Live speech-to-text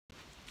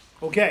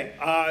Okay,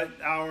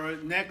 our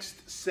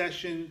next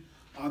session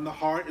on the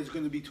heart is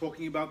going to be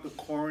talking about the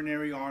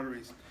coronary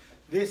arteries.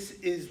 This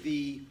is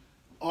the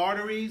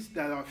arteries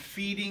that are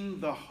feeding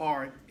the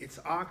heart its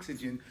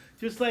oxygen.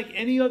 Just like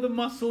any other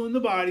muscle in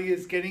the body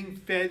is getting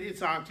fed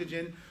its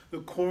oxygen, the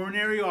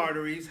coronary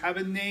arteries have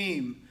a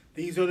name.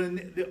 These are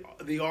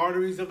the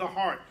arteries of the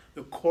heart,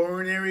 the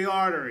coronary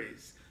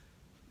arteries.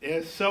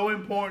 They're so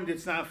important,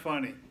 it's not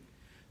funny.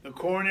 The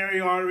coronary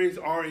arteries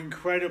are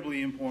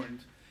incredibly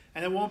important,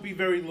 and it won't be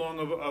very long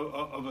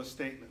of a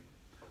statement.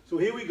 So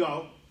here we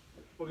go.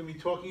 We're going to be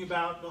talking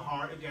about the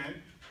heart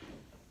again.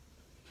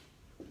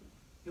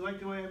 You like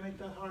the way I make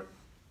that heart?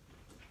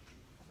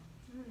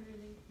 Not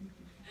really.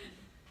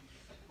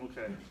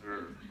 Okay.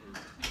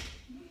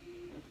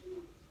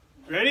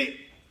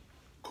 Ready?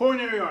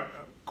 Coronary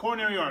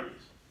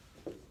arteries.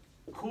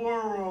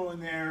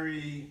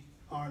 Coronary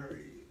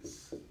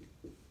arteries.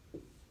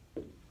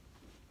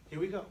 Here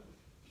we go.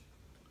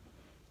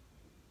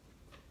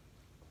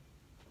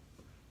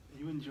 Are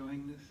you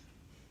enjoying this?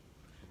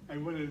 I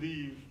want to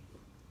leave.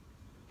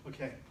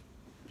 Okay.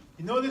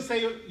 You know this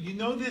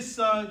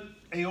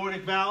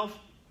aortic valve?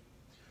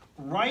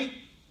 Right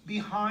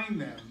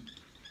behind them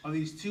are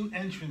these two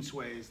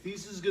entranceways.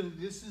 This is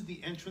the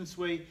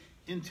entranceway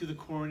into the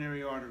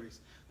coronary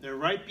arteries. They're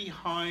right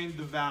behind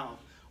the valve.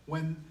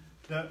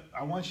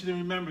 I want you to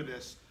remember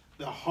this.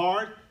 The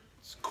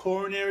heart's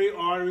coronary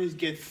arteries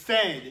get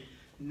fed,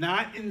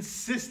 not in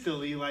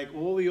systole like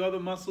all the other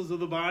muscles of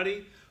the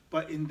body,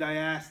 but in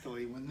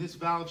diastole. When this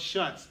valve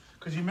shuts,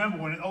 because you remember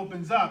when it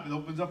opens up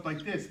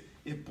like this.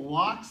 It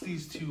blocks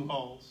these two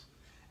holes.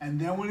 And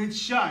then when it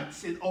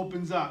shuts, it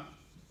opens up.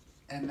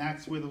 And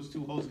that's where those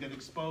two holes get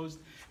exposed.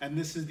 And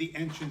this is the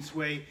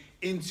entranceway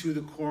into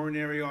the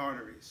coronary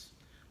arteries.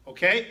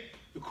 Okay?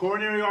 The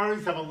coronary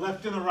arteries have a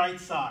left and a right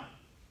side.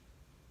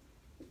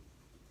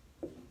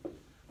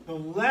 The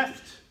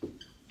left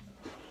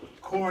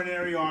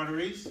coronary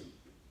arteries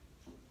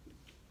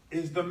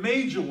is the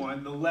major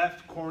one, the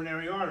left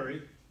coronary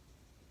artery.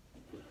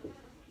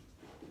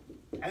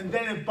 And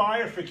then it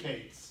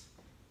bifurcates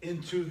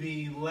into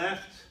the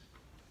left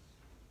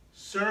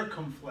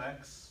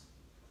circumflex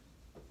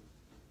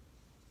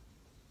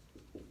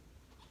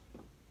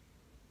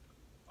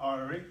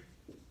artery,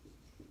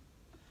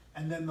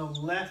 and then the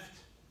left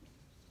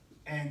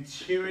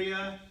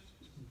anterior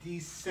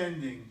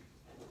descending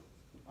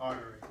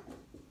artery.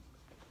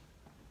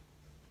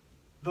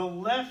 The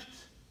left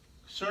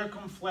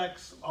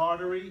circumflex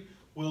artery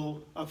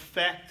will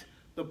affect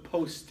the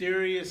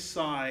posterior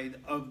side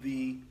of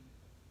the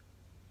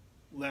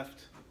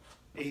left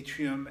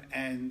atrium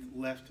and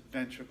left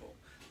ventricle,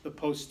 the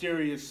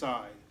posterior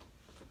side.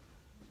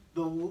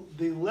 The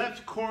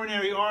left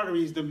coronary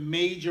artery is the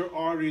major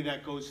artery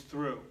that goes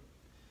through.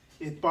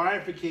 It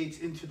bifurcates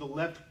into the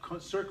left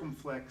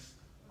circumflex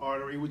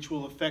artery, which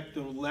will affect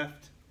the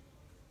left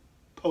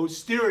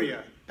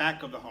posterior,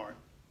 back of the heart.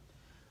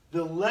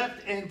 The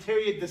left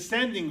anterior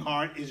descending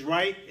heart is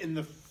right in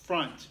the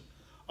front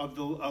of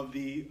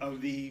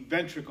the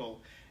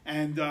ventricle.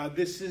 And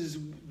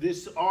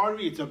this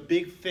artery, it's a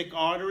big, thick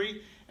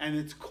artery, and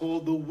it's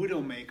called the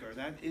widowmaker.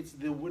 It's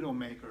the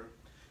widowmaker.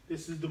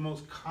 This is the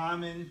most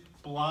common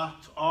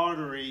blocked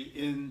artery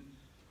in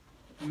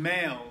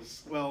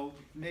males. Well,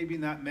 maybe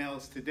not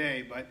males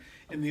today, but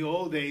in the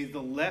old days, the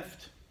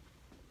left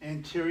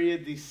anterior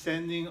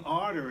descending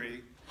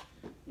artery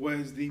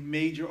was the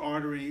major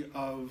artery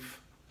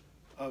of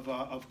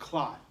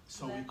clot.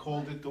 So we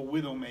called it the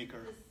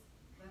widowmaker.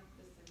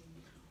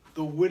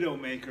 The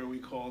widowmaker, we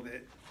called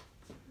it.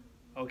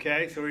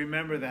 Okay, so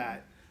remember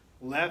that.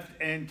 Left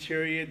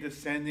anterior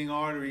descending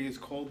artery is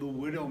called the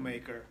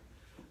widowmaker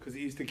because it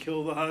used to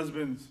kill the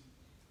husbands.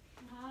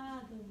 Ah,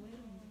 the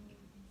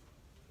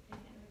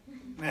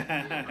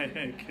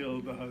widowmaker.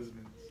 Killed the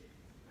husbands.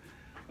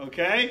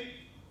 Okay?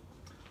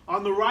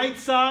 On the right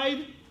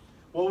side,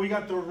 well, we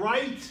got the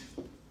right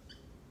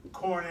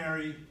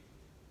coronary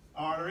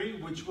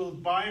artery, which will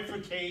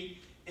bifurcate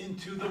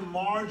into the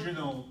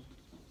marginal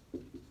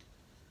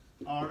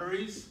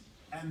arteries.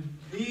 And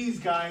these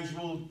guys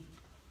will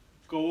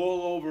go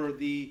all over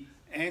the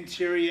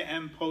anterior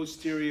and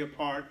posterior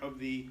part of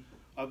the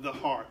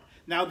heart.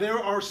 Now there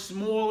are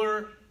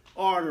smaller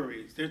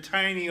arteries. They're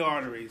tiny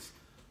arteries.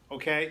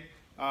 Okay?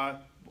 We're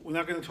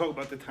not going to talk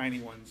about the tiny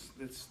ones.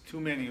 There's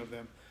too many of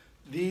them.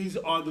 These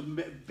are the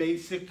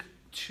basic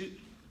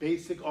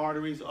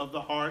arteries of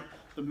the heart.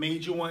 The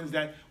major ones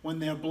that when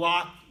they're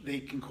blocked,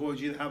 they can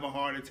cause you to have a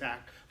heart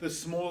attack. The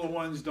smaller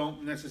ones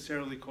don't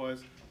necessarily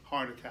cause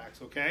heart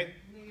attacks, okay?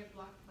 They get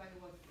blocked by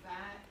what,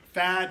 fat?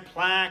 Fat,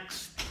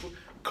 plaques,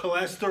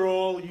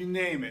 cholesterol, you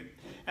name it.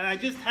 And I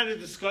just had a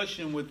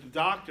discussion with the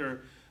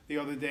doctor the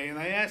other day, and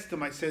I asked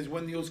him, I says,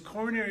 when those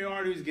coronary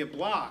arteries get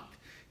blocked,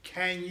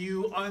 can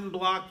you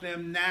unblock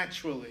them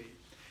naturally?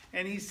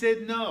 And he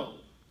said no.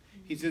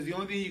 He says the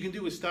only thing you can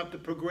do is stop the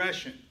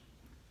progression,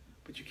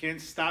 but you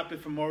can't stop it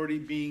from already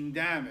being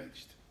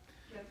damaged.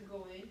 You have to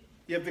go in?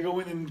 You have to go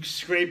in and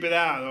scrape it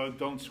out, or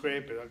don't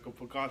scrape it,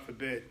 God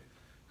forbid.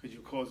 because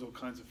you cause all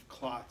kinds of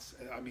clots.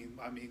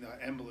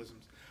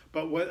 Embolisms.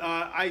 But what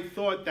I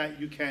thought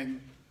that it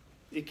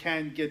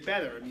can get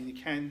better. I mean,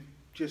 you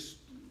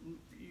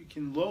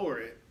can lower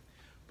it.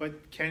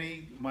 But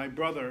Kenny, my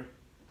brother,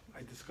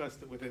 I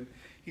discussed it with him.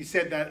 He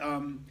said that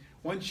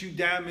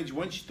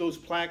once those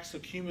plaques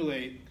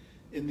accumulate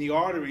in the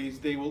arteries,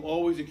 they will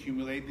always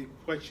accumulate. The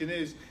question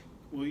is,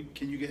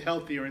 can you get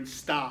healthier and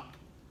stop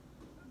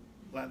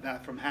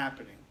that from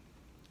happening?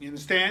 You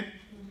understand?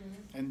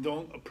 Mm-hmm. And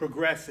don't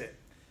progress it.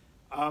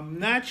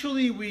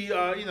 Naturally, we,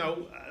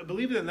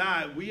 believe it or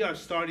not, we are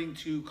starting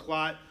to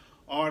clot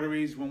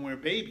arteries when we're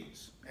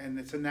babies. And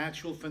it's a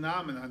natural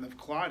phenomenon of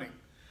clotting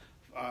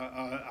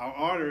our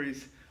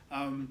arteries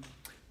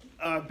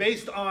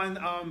based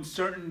on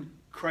certain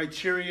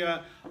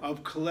criteria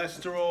of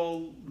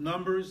cholesterol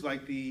numbers,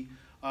 like the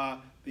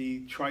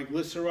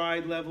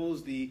triglyceride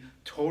levels, the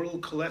total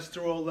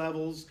cholesterol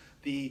levels,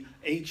 the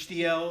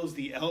HDLs,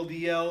 the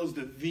LDLs,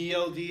 the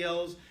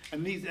VLDLs,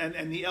 and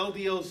the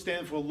LDLs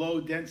stand for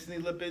low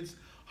density lipids,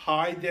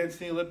 high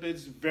density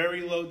lipids,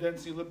 very low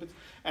density lipids,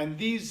 and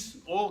these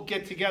all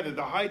get together.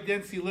 The high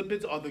density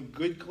lipids are the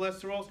good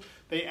cholesterols.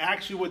 They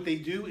actually, what they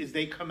do is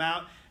they come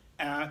out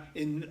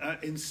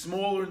in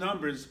smaller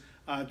numbers,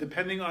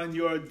 depending on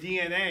your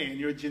DNA and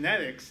your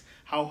genetics,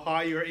 how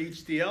high your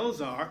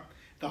HDLs are.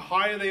 The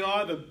higher they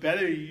are, the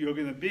better you're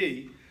going to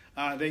be.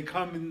 They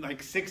come in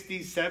like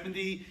 60,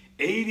 70,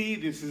 80.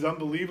 This is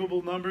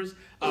unbelievable numbers.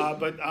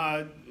 But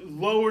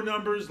lower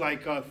numbers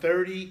like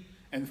 30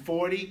 and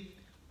 40.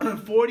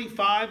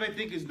 45, I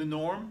think, is the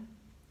norm.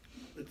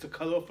 It's a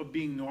cutoff of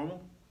being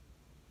normal.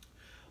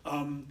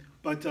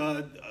 But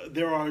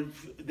there are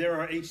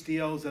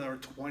HDLs that are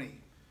 20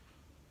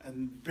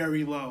 and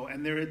very low,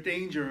 and they're in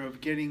danger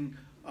of getting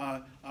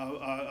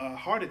a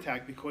heart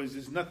attack because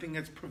there's nothing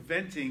that's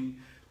preventing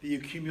the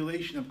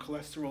accumulation of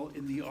cholesterol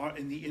in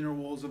the inner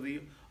walls of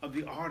the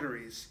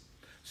arteries.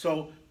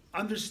 So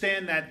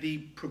understand that the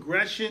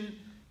progression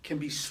can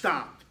be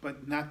stopped,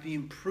 but not the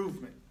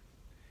improvement.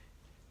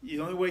 The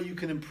only way you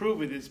can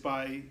improve it is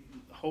by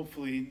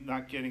hopefully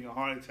not getting a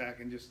heart attack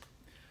and just,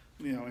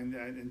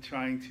 and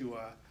trying to,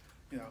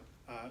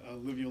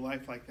 live your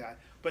life like that.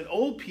 But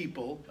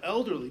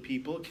elderly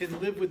people can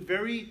live with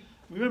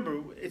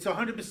remember, it's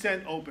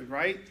 100% open,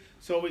 right?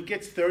 So it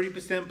gets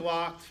 30%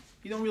 blocked,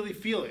 you don't really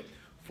feel it.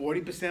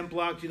 40%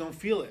 blocked, you don't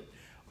feel it.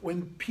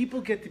 When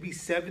people get to be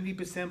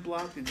 70%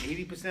 blocked and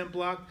 80%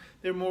 blocked,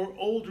 they're more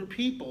older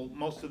people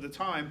most of the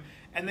time,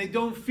 and they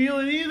don't feel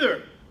it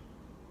either.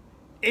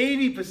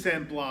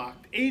 80%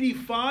 blocked,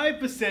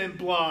 85%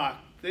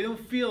 blocked. They don't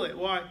feel it.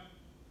 Why?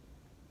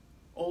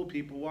 Old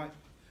people, why?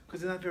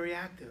 Because they're not very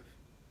active.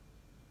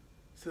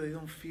 So they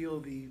don't feel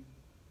the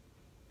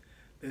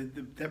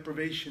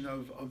deprivation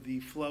of the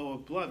flow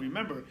of blood.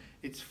 Remember,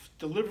 it's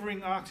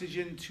delivering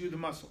oxygen to the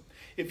muscle.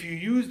 If you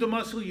use the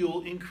muscle,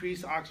 you'll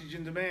increase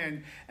oxygen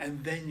demand,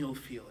 and then you'll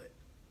feel it.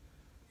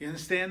 You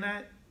understand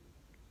that?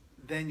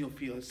 Then you'll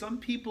feel it. Some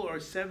people are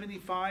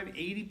 75,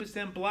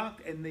 80%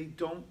 blocked, and they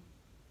don't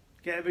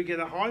ever get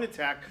a heart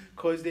attack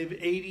because they're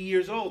 80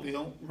 years old. They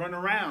don't run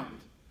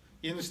around.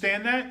 You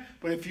understand that?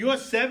 But if you're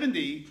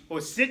 70 or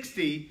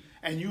 60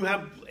 and you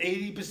have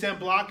 80%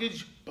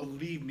 blockage,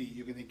 believe me,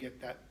 you're going to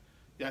get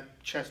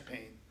that chest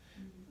pain.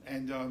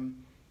 And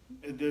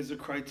there's a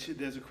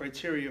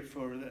criteria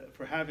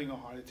for having a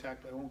heart attack,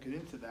 but I won't get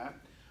into that.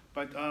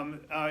 But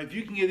if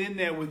you can get in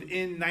there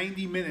within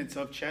 90 minutes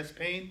of chest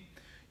pain,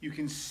 you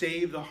can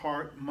save the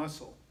heart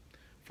muscle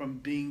from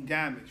being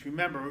damaged.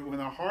 Remember, when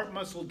a heart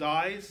muscle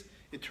dies,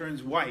 it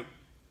turns white.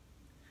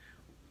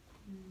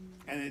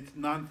 And it's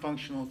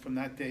non-functional from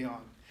that day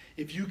on.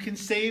 If you can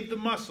save the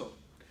muscle,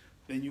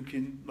 then you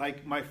can,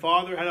 like my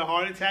father had a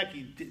heart attack,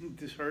 he didn't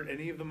hurt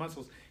any of the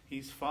muscles.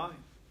 He's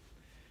fine.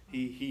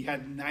 He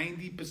had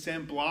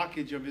 90%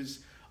 blockage of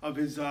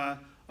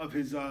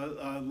his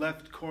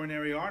left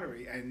coronary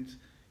artery, and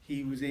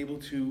he was able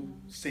to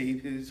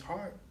save his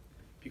heart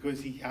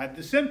because he had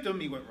the symptom.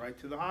 He went right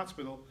to the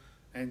hospital,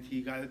 and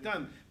he got it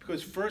done.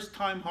 Because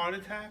first-time heart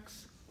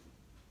attacks,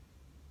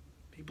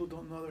 people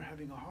don't know they're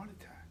having a heart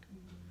attack.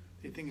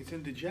 They think it's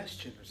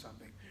indigestion or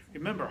something.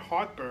 Remember,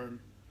 heartburn,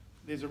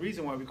 there's a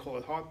reason why we call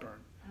it heartburn.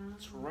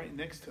 It's right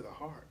next to the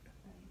heart.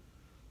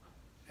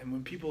 And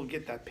when people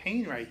get that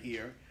pain right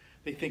here,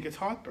 they think it's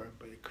heartburn,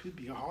 but it could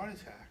be a heart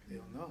attack. They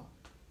don't know.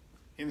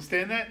 You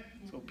understand that?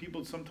 So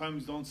people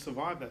sometimes don't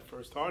survive that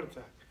first heart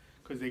attack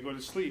because they go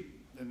to sleep,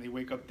 then they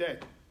wake up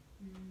dead.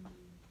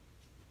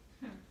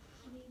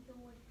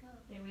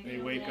 They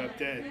wake up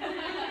dead.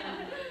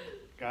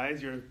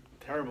 Guys, you're a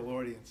terrible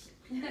audience.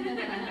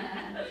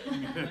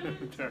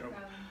 Terrible.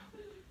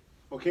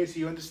 Okay, so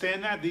you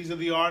understand that? These are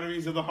the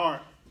arteries of the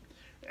heart.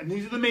 And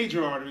these are the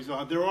major arteries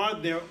of the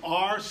heart. There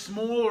are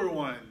smaller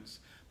ones.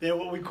 They're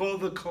what we call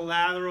the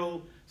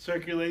collateral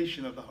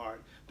circulation of the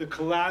heart. The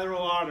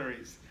collateral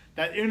arteries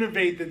that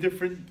innervate the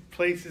different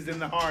places in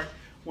the heart.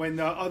 When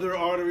the other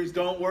arteries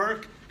don't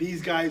work,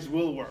 these guys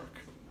will work.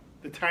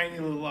 The tiny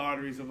little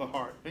arteries of the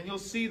heart. And you'll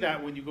see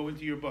that when you go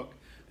into your book.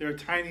 There are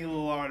tiny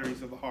little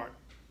arteries of the heart.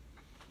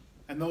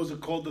 and those are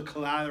called the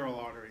collateral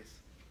arteries.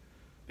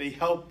 They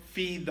help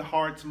feed the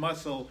heart's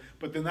muscle,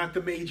 but they're not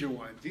the major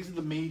ones. These are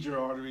the major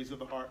arteries of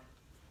the heart.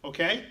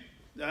 Okay?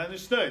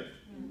 Understood?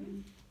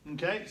 Mm-hmm.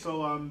 Okay,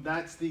 so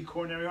that's the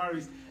coronary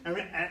arteries.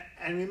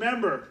 And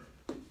remember,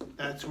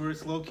 that's where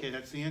it's located.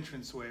 That's the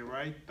entranceway,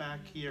 right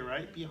back here,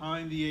 right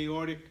behind the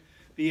aorta,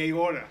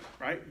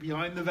 right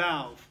behind the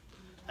valve.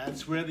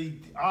 That's where the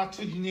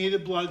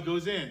oxygenated blood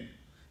goes in.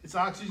 It's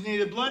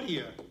oxygenated blood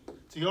here.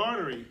 It's the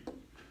artery.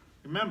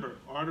 Remember,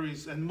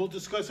 arteries, and we'll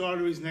discuss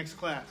arteries next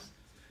class.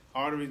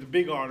 Arteries, the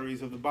big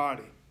arteries of the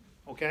body.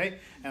 Okay?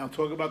 And I'll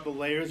talk about the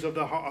layers of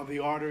the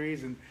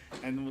arteries and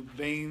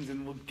veins,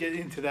 and we'll get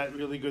into that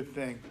really good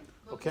thing.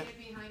 Okay? Located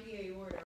behind the aorta.